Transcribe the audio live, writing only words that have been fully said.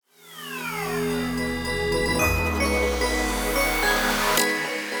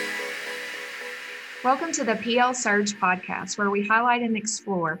Welcome to the PL Surge podcast, where we highlight and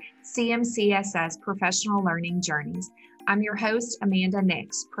explore CMCSS professional learning journeys. I'm your host, Amanda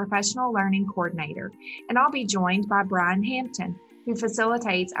Nix, Professional Learning Coordinator, and I'll be joined by Brian Hampton, who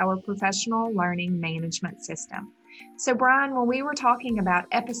facilitates our professional learning management system. So, Brian, when we were talking about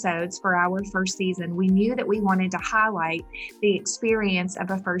episodes for our first season, we knew that we wanted to highlight the experience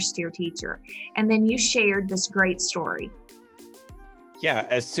of a first-year teacher, and then you shared this great story. Yeah,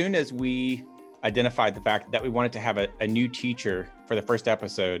 as soon as we identified the fact that we wanted to have a new teacher for the first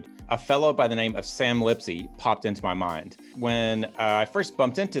episode, a fellow by the name of Sam Lipsey popped into my mind. When I first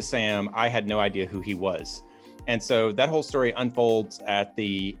bumped into Sam, I had no idea who he was. And so that whole story unfolds at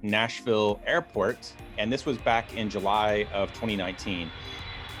the Nashville airport, and this was back in July of 2019.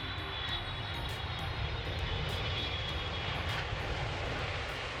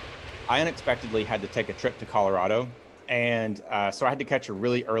 I unexpectedly had to take a trip to Colorado, and so I had to catch a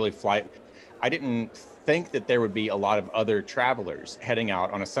really early flight. I didn't think that there would be a lot of other travelers heading out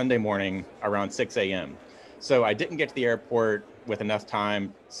on a Sunday morning around 6 a.m. So I didn't get to the airport with enough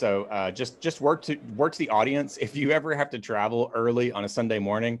time. So just work to the audience. If you ever have to travel early on a Sunday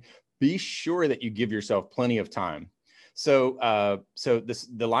morning, be sure that you give yourself plenty of time. So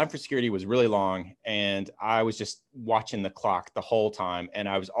the line for security was really long, and I was just watching the clock the whole time, and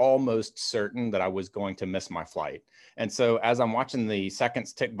I was almost certain that I was going to miss my flight. And so as I'm watching the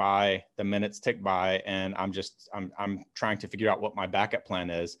seconds tick by, the minutes tick by, and I'm trying to figure out what my backup plan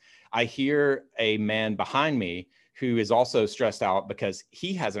is, I hear a man behind me who is also stressed out because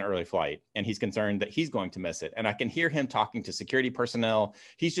he has an early flight and he's concerned that he's going to miss it. And I can hear him talking to security personnel.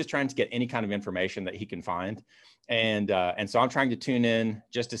 He's just trying to get any kind of information that he can find. And so I'm trying to tune in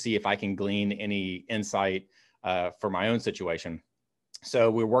just to see if I can glean any insight for my own situation.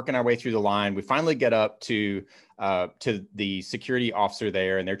 So we're working our way through the line. We finally get up to the security officer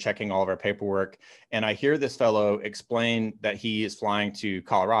there, and they're checking all of our paperwork. And I hear this fellow explain that he is flying to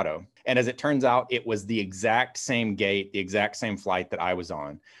Colorado. And as it turns out, it was the exact same gate, the exact same flight that I was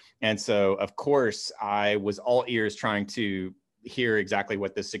on. And so, of course, I was all ears trying to hear exactly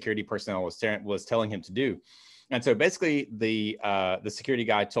what the security personnel was telling him to do. And so basically, the security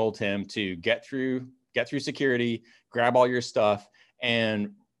guy told him to get through security, grab all your stuff,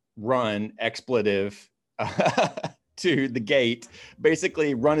 and run expletive to the gate.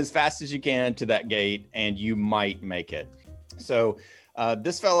 Basically, run as fast as you can to that gate, and you might make it. So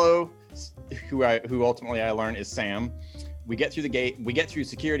this fellow, who ultimately I learned is Sam, we get through the gate, we get through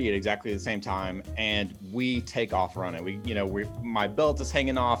security at exactly the same time, and we take off running. My belt is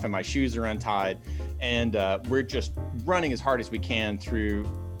hanging off and my shoes are untied, and we're just running as hard as we can through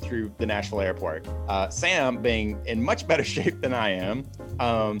the Nashville airport. Sam, being in much better shape than I am,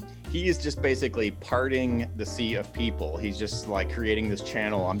 he is just basically parting the sea of people. He's just like creating this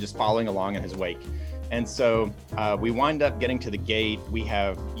channel. I'm just following along in his wake. And so we wind up getting to the gate. We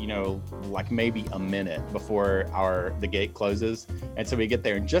have, like maybe a minute before the gate closes. And so we get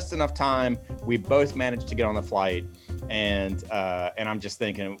there in just enough time. We both managed to get on the flight. And I'm just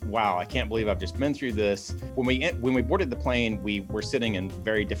thinking, wow, I can't believe I've just been through this. When we boarded the plane, we were sitting in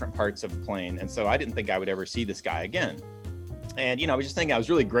very different parts of the plane. And so I didn't think I would ever see this guy again. And, I was just thinking I was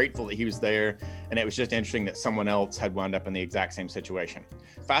really grateful that he was there. And it was just interesting that someone else had wound up in the exact same situation.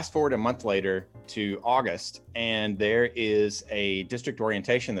 Fast forward a month later to August, and there is a district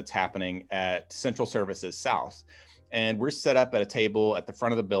orientation that's happening at Central Services South. And we're set up at a table at the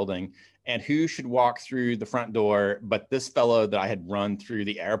front of the building. And who should walk through the front door but this fellow that I had run through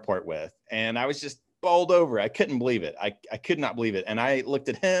the airport with? And I was just bowled over. I couldn't believe it. I could not believe it. And I looked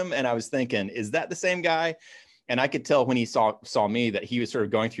at him and I was thinking, is that the same guy? And I could tell when he saw me that he was sort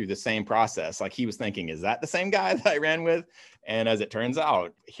of going through the same process. Like he was thinking, is that the same guy that I ran with? And as it turns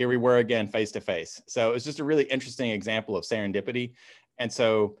out, here we were again, face to face. So it was just a really interesting example of serendipity. And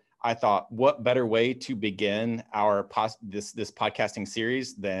so I thought, what better way to begin our this podcasting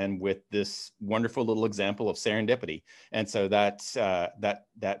series than with this wonderful little example of serendipity? And so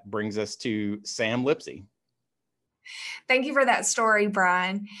that brings us to Sam Lipsey. Thank you for that story,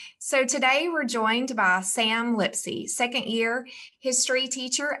 Brian. So today we're joined by Sam Lipsey, second year history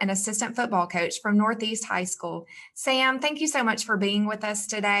teacher and assistant football coach from Northeast High School. Sam, thank you so much for being with us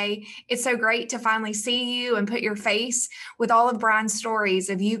today. It's so great to finally see you and put your face with all of Brian's stories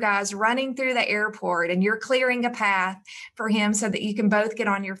of you guys running through the airport and you're clearing a path for him so that you can both get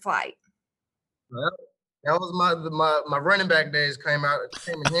on your flight. Well, that was my running back days came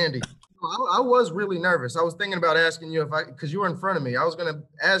in handy. I was really nervous. I was thinking about asking you because you were in front of me. I was going to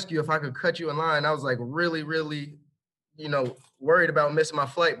ask you if I could cut you in line. I was like really, really, worried about missing my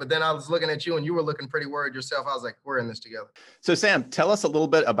flight. But then I was looking at you and you were looking pretty worried yourself. I was like, we're in this together. So Sam, tell us a little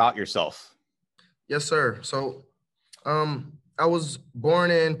bit about yourself. Yes, sir. So I was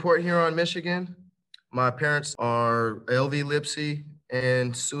born in Port Huron, Michigan. My parents are LV Lipsey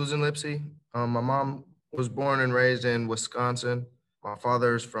and Susan Lipsey. My mom was born and raised in Wisconsin. My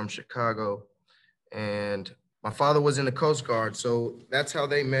father's from Chicago, and my father was in the Coast Guard. So that's how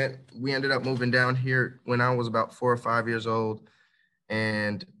they met. We ended up moving down here when I was about 4 or 5 years old.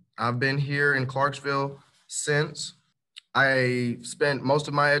 And I've been here in Clarksville since. I spent most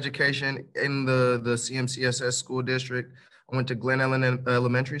of my education in the CMCSS school district. I went to Glen Ellen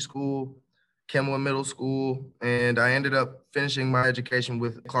Elementary School, Kenwood Middle School, and I ended up finishing my education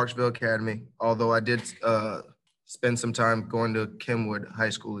with Clarksville Academy, although I did spend some time going to Kenwood High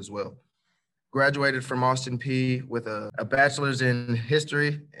School as well. Graduated from Austin P with a bachelor's in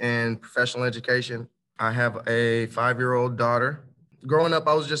history and professional education. I have a 5-year-old daughter. Growing up,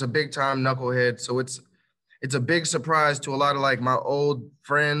 I was just a big time knucklehead, so it's a big surprise to a lot of like my old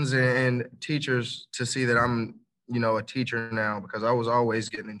friends and teachers to see that I'm, a teacher now, because I was always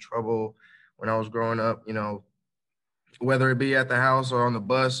getting in trouble when I was growing up, whether it be at the house or on the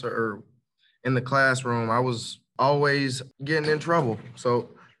bus or in the classroom, I was always getting in trouble. So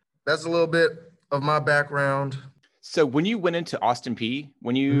that's a little bit of my background. So when you went into Austin P,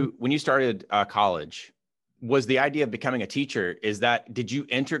 when you started college, was the idea of becoming a teacher, did you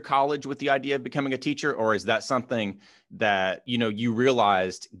enter college with the idea of becoming a teacher, or is that something that, you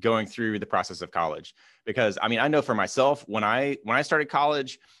realized going through the process of college? Because I know for myself, when I started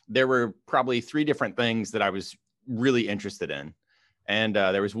college, there were probably 3 different things that I was really interested in. And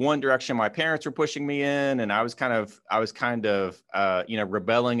there was one direction my parents were pushing me in, and I was kind of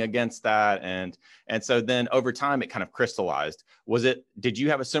rebelling against that. And so then over time, it kind of crystallized. Did you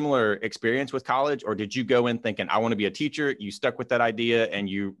have a similar experience with college, or did you go in thinking, I want to be a teacher? You stuck with that idea and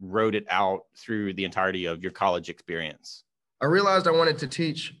you wrote it out through the entirety of your college experience? I realized I wanted to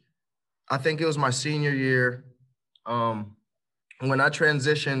teach. I think it was my senior year when I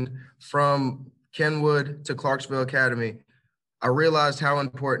transitioned from Kenwood to Clarksville Academy. I realized how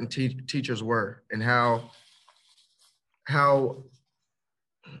important teachers were, and how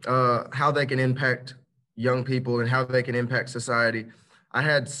they can impact young people and how they can impact society. I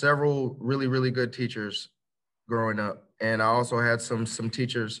had several really, really good teachers growing up, and I also had some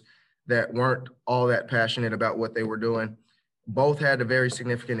teachers that weren't all that passionate about what they were doing. Both had a very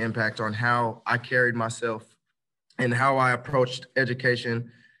significant impact on how I carried myself and how I approached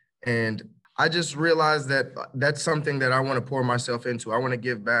education. And I just realized that that's something that I want to pour myself into. I want to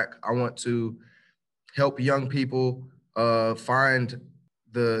give back. I want to help young people find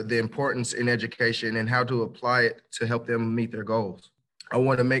the importance in education and how to apply it to help them meet their goals. I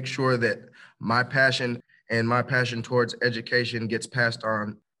want to make sure that my passion towards education gets passed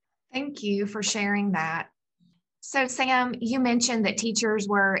on. Thank you for sharing that. So, Sam, you mentioned that teachers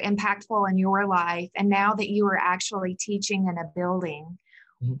were impactful in your life, and now that you are actually teaching in a building,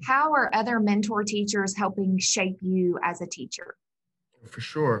 how are other mentor teachers helping shape you as a teacher? For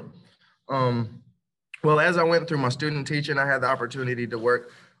sure. Well, as I went through my student teaching, I had the opportunity to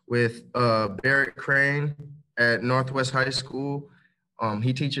work with Barrett Crane at Northwest High School.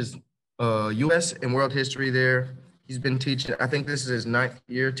 He teaches U.S. and world history there. He's been teaching, I think this is his 9th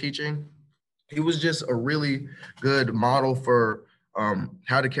year teaching. He was just a really good model for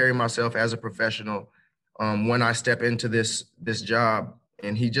how to carry myself as a professional when I step into this job.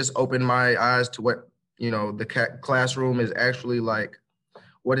 And he just opened my eyes to what, the classroom is actually like,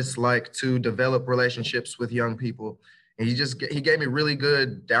 what it's like to develop relationships with young people. And he gave me really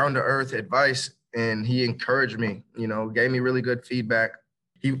good down to earth advice, and he encouraged me, gave me really good feedback.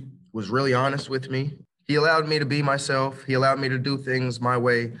 He was really honest with me. He allowed me to be myself. He allowed me to do things my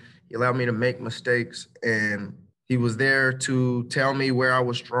way. He allowed me to make mistakes, and he was there to tell me where I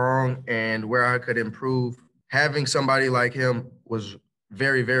was strong and where I could improve. Having somebody like him was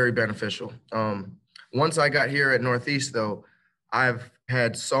very, very beneficial. Once I got here at Northeast, though, I've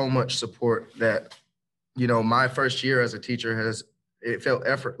had so much support that, my first year as a teacher it felt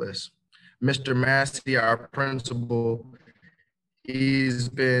effortless. Mr. Massey, our principal, he's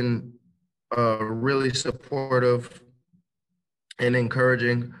been really supportive and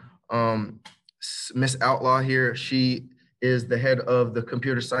encouraging. Miss Outlaw here, she is the head of the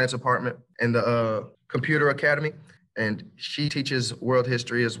computer science department and the computer academy, and she teaches world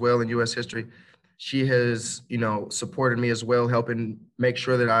history as well and U.S. history. She has, supported me as well, helping make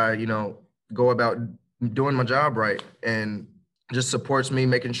sure that I, go about doing my job right, and just supports me,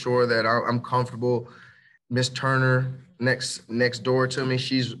 making sure that I'm comfortable. Miss Turner, next door to me,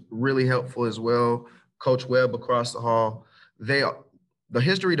 she's really helpful as well. Coach Webb across the hall. The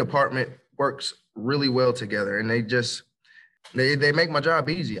history department works really well together, and they make my job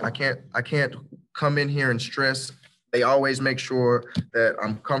easy. I can't come in here and stress. They always make sure that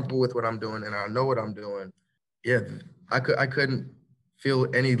I'm comfortable with what I'm doing and I know what I'm doing. Yeah, I couldn't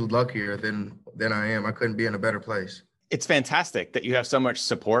feel any luckier than I am. I couldn't be in a better place. It's fantastic that you have so much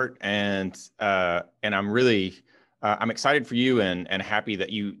support, and I'm really I'm excited for you and happy that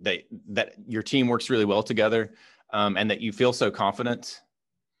that your team works really well together, and that you feel so confident.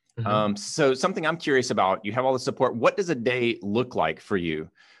 Mhm. So something I'm curious about, you have all the support. What does a day look like for you?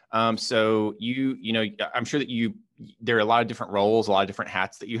 So you know, I'm sure that there are a lot of different roles, a lot of different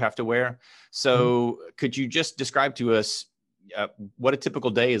hats that you have to wear. So could you just describe to us what a typical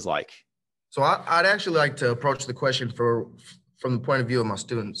day is like? So I'd actually like to approach the question from the point of view of my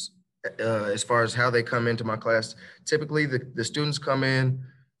students, as far as how they come into my class. Typically, the students come in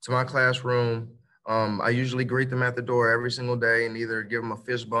to my classroom. I usually greet them at the door every single day and either give them a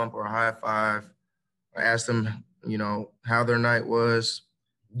fist bump or a high five. I ask them, you know, how their night was.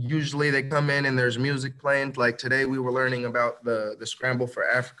 Usually they come in and there's music playing. Like today we were learning about the scramble for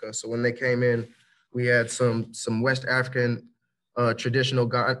Africa. So when they came in, we had some West African traditional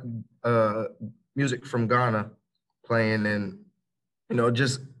music from Ghana playing, and you know,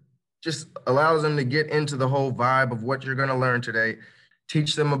 just allows them to get into the whole vibe of what you're going to learn today.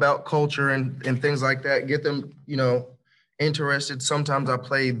 Teach them about culture and things like that. Get them, you know, interested. Sometimes I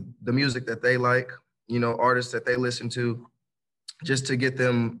play the music that they like, you know, artists that they listen to, just to get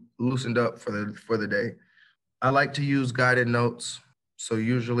them loosened up for the day. I like to use guided notes. So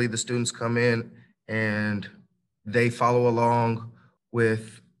usually the students come in and they follow along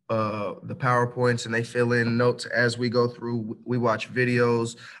with the PowerPoints and they fill in notes as we go through. We watch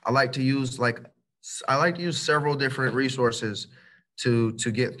videos. I like to use several different resources to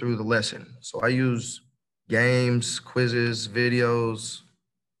get through the lesson. So I use games, quizzes, videos,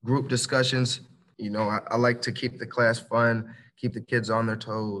 group discussions. You know, I like to keep the class fun, keep the kids on their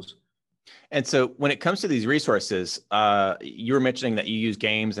toes. And so when it comes to these resources, you were mentioning that you use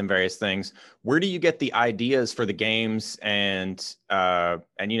games and various things. Where do you get the ideas for the games and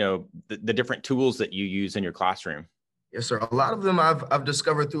you know, the different tools that you use in your classroom? Yes, sir. A lot of them I've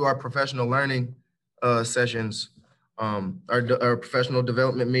discovered through our professional learning sessions, our professional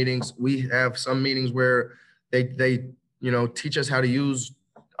development meetings. We have some meetings where they you know, teach us how to use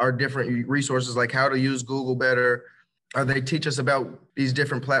our different resources, like how to use Google better. Or they teach us about these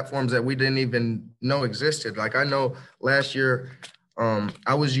different platforms that we didn't even know existed. Like I know last year,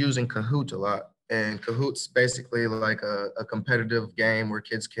 I was using Kahoot a lot, and Kahoot's basically like a competitive game where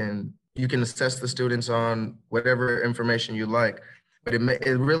you can assess the students on whatever information you like, but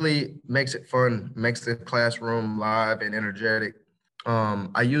it really makes it fun, makes the classroom live and energetic.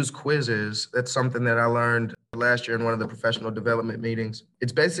 I use quizzes. That's something that I learned last year in one of the professional development meetings.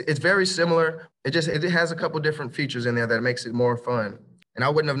 It's very similar. It has a couple different features in there that makes it more fun. And I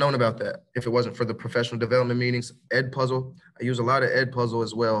wouldn't have known about that if it wasn't for the professional development meetings. Ed Puzzle, I use a lot of Ed Puzzle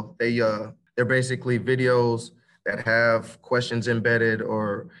as well. They're basically videos that have questions embedded,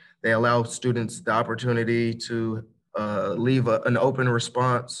 or they allow students the opportunity to leave an open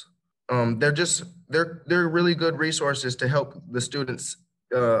response. They're really good resources to help the students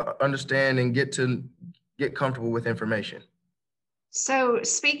understand and get comfortable with information. So,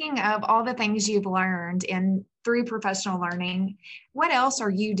 speaking of all the things you've learned through professional learning, what else are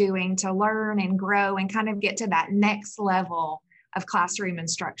you doing to learn and grow and kind of get to that next level of classroom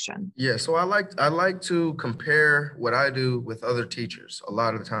instruction? Yeah, so I like to compare what I do with other teachers. A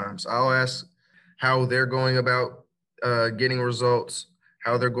lot of the times, I'll ask how they're going about getting results,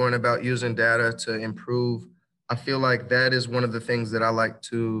 how they're going about using data to improve. I feel like that is one of the things that I like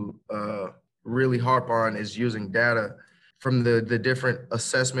to really harp on, is using data from the different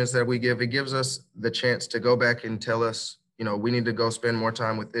assessments that we give. It gives us the chance to go back and tell us, you know, we need to go spend more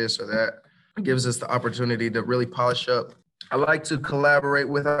time with this or that. It gives us the opportunity to really polish up. I like to collaborate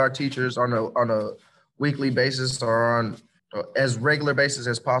with our teachers on a weekly basis or on as regular basis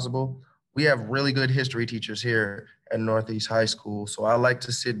as possible. We have really good history teachers here at Northeast High School. So I like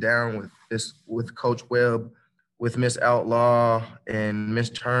to sit down with Coach Webb, with Miss Outlaw and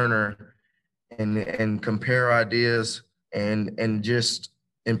Miss Turner, and compare ideas and just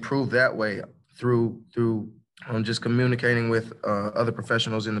improve that way through just communicating with other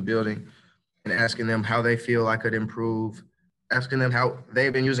professionals in the building and asking them how they feel I could improve, asking them how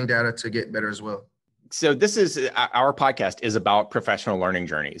they've been using data to get better as well. So this is our podcast is about professional learning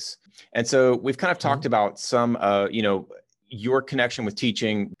journeys. And so we've kind of talked about some, you know, your connection with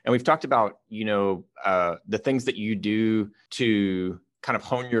teaching, and we've talked about, you know, the things that you do to kind of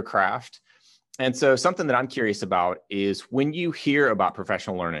hone your craft. And so something that I'm curious about is, when you hear about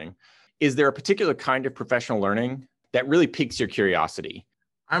professional learning, is there a particular kind of professional learning that really piques your curiosity?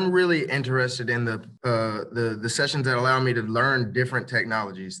 I'm really interested in the sessions that allow me to learn different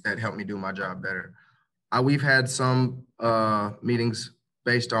technologies that help me do my job better. We've had some meetings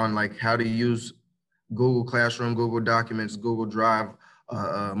based on like how to use Google Classroom, Google Documents, Google Drive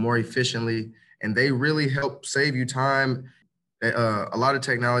more efficiently, and they really help save you time. A lot of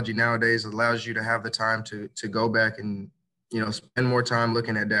technology nowadays allows you to have the time to go back and spend more time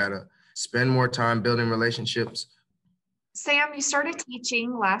looking at data, spend more time building relationships. Sam, you started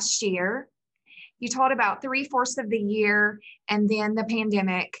teaching last year. You taught about 3/4 of the year, and then the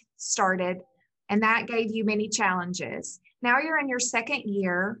pandemic started, and that gave you many challenges. Now you're in your second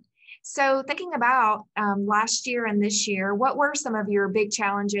year. So thinking about last year and this year, what were some of your big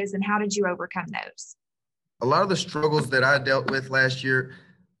challenges and how did you overcome those? A lot of the struggles that I dealt with last year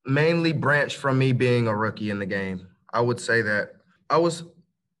mainly branched from me being a rookie in the game. I would say that I was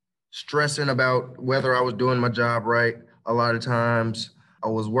stressing about whether I was doing my job right. A lot of times I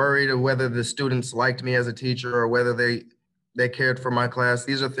was worried of whether the students liked me as a teacher or whether they cared for my class.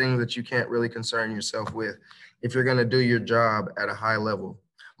 These are things that you can't really concern yourself with if you're going to do your job at a high level.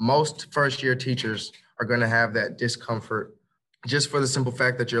 Most first year teachers are going to have that discomfort just for the simple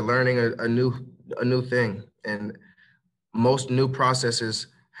fact that you're learning a new thing. And most new processes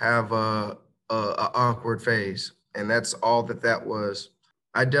have a awkward phase. And that's all that was.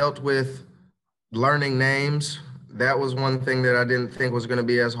 I dealt with learning names. That was one thing that I didn't think was going to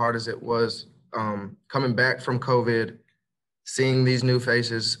be as hard as it was. Coming back from COVID, seeing these new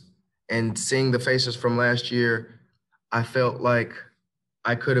faces and seeing the faces from last year, I felt like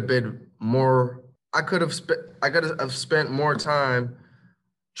I could have been more. I could have spent more time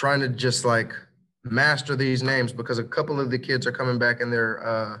trying to just like master these names, because a couple of the kids are coming back and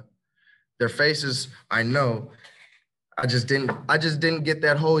their faces I know. I just didn't get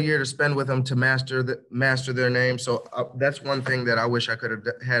that whole year to spend with them to master their name. So that's one thing that I wish I could have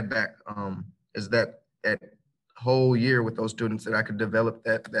had back, is that whole year with those students, that I could develop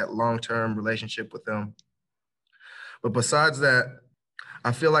that long-term relationship with them. But besides that,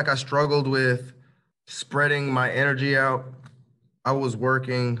 I feel like I struggled with spreading my energy out. I was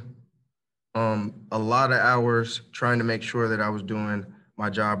working a lot of hours trying to make sure that I was doing my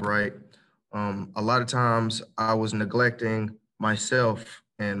job right. A lot of times I was neglecting myself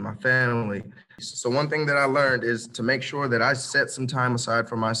and my family. So one thing that I learned is to make sure that I set some time aside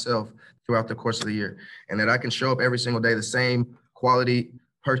for myself throughout the course of the year, and that I can show up every single day the same quality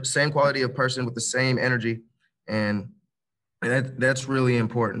of person with the same energy. And that's really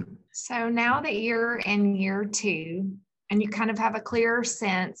important. So now that you're in year 2 and you kind of have a clearer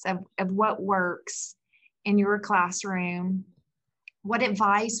sense of what works in your classroom, what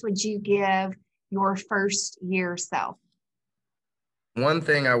advice would you give your first year self? One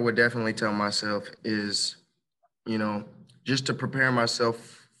thing I would definitely tell myself is, just to prepare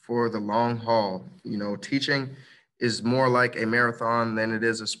myself for the long haul. Teaching is more like a marathon than it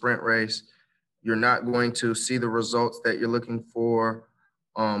is a sprint race. You're not going to see the results that you're looking for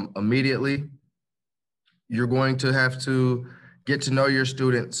immediately. You're going to have to get to know your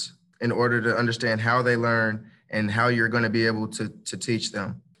students in order to understand how they learn and how you're going to be able to teach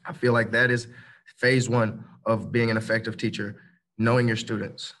them. I feel like that is phase 1 of being an effective teacher, knowing your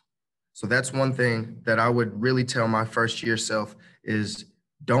students. So that's one thing that I would really tell my first year self is,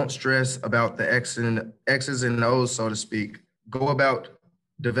 don't stress about the X's and O's, so to speak. Go about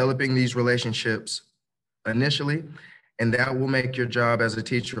developing these relationships initially, and that will make your job as a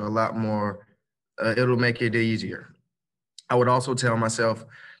teacher a lot more, it'll make it easier. I would also tell myself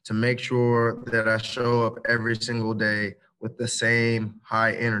to make sure that I show up every single day with the same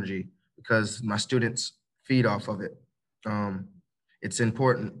high energy, because my students feed off of it. It's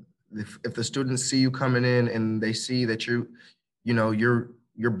important. If the students see you coming in and they see that you're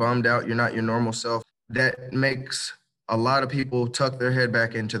bummed out, you're not your normal self, that makes a lot of people tuck their head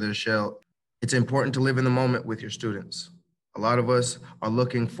back into their shell. It's important to live in the moment with your students. A lot of us are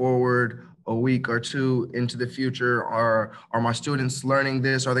looking forward a week or two into the future. Are my students learning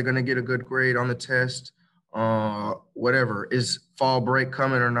this? Are they going to get a good grade on the test? Whatever. Is fall break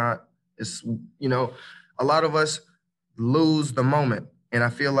coming or not? A lot of us lose the moment. And I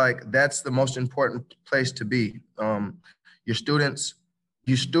feel like that's the most important place to be. Your students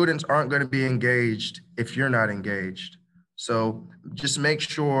aren't going to be engaged if you're not engaged. So just make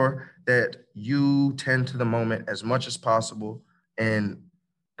sure that you tend to the moment as much as possible. And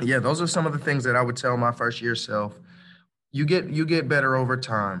yeah, those are some of the things that I would tell my first year self. You get better over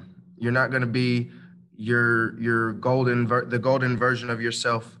time. You're not going to be the golden version of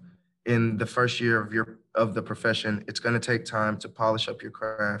yourself in the first year of the profession. It's going to take time to polish up your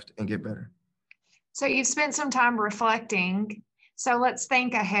craft and get better. So you've spent some time reflecting. So let's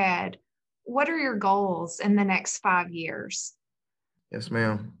think ahead. What are your goals in the next 5 years? Yes,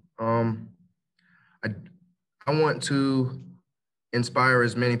 ma'am. I I want to inspire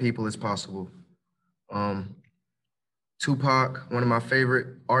as many people as possible. Um, Tupac, one of my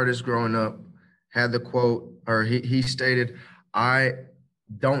favorite artists growing up, had the quote, or he stated, "I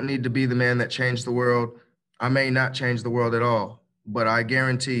don't need to be the man that changed the world. I may not change the world at all, but I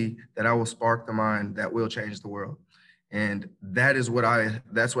guarantee that I will spark the mind that will change the world." And that's what I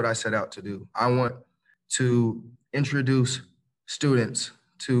set out to do. I want to introduce students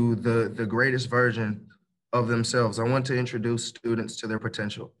to the greatest version of themselves. I want to introduce students to their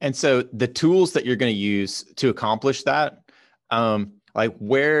potential. And so the tools that you're going to use to accomplish that, like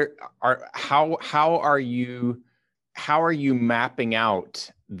how are you mapping out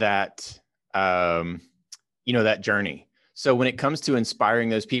that, that journey? So when it comes to inspiring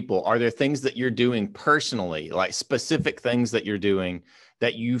those people, are there things that you're doing personally, like specific things that you're doing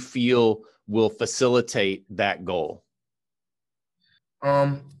that you feel will facilitate that goal?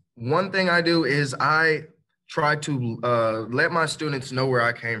 One thing I do is I try to let my students know where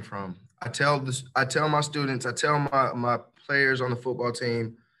I came from. I tell my students, I tell my players on the football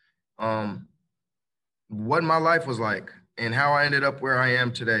team, what my life was like and how I ended up where I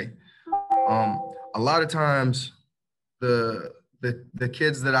am today. A lot of times, the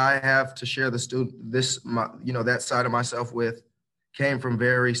kids that I have to share that side of myself with came from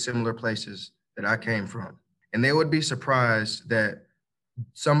very similar places that I came from, and they would be surprised that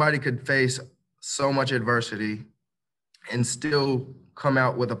somebody could face so much adversity and still come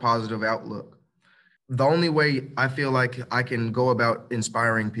out with a positive outlook. The only way I feel like I can go about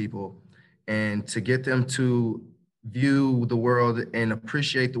inspiring people and to get them to view the world and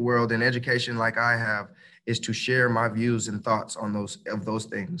appreciate the world and education like I have is to share my views and thoughts on those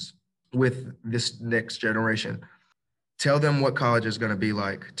things with this next generation. Tell them what college is going to be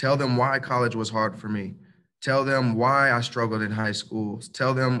like. Tell them why college was hard for me. Tell them why I struggled in high school.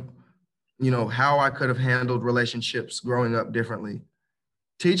 Tell them, how I could have handled relationships growing up differently.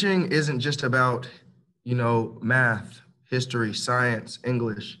 Teaching isn't just about, math, history, science,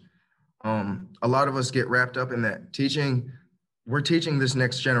 English. A lot of us get wrapped up in that. We're teaching this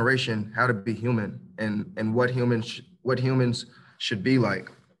next generation how to be human and what humans should be like.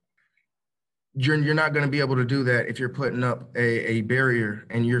 You're not going to be able to do that if you're putting up a barrier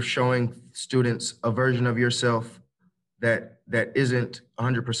and you're showing students a version of yourself that isn't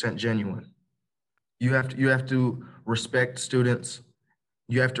 100% genuine. You have to respect students.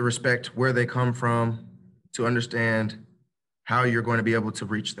 You have to respect where they come from to understand how you're going to be able to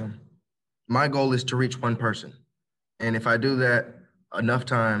reach them. My goal is to reach one person. And if I do that enough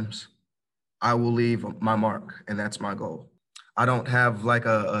times, I will leave my mark, and that's my goal. I don't have like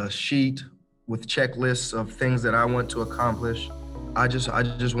a sheet with checklists of things that I want to accomplish. I just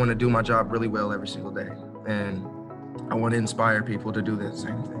want to do my job really well every single day. And I want to inspire people to do that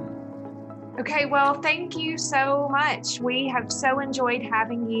same thing. Okay, well, thank you so much. We have so enjoyed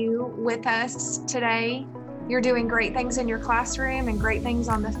having you with us today. You're doing great things in your classroom and great things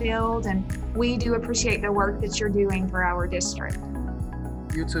on the field, and we do appreciate the work that you're doing for our district.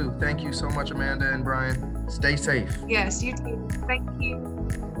 You too. Thank you so much, Amanda and Brian. Stay safe. Yes, you too. Thank you.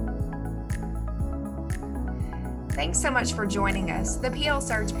 Thanks so much for joining us. The PL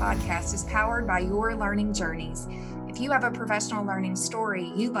Surge podcast is powered by your learning journeys. If you have a professional learning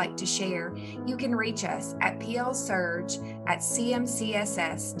story you'd like to share, you can reach us at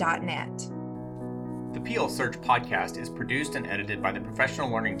plsurge@cmcss.net. The PL Surge podcast is produced and edited by the professional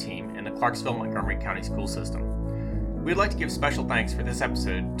learning team in the Clarksville-Montgomery County School System. We'd like to give special thanks for this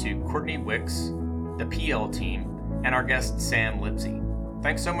episode to Courtney Wicks, the PL team, and our guest Sam Lipsey.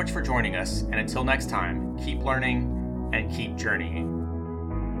 Thanks so much for joining us, and until next time, keep learning and keep journeying.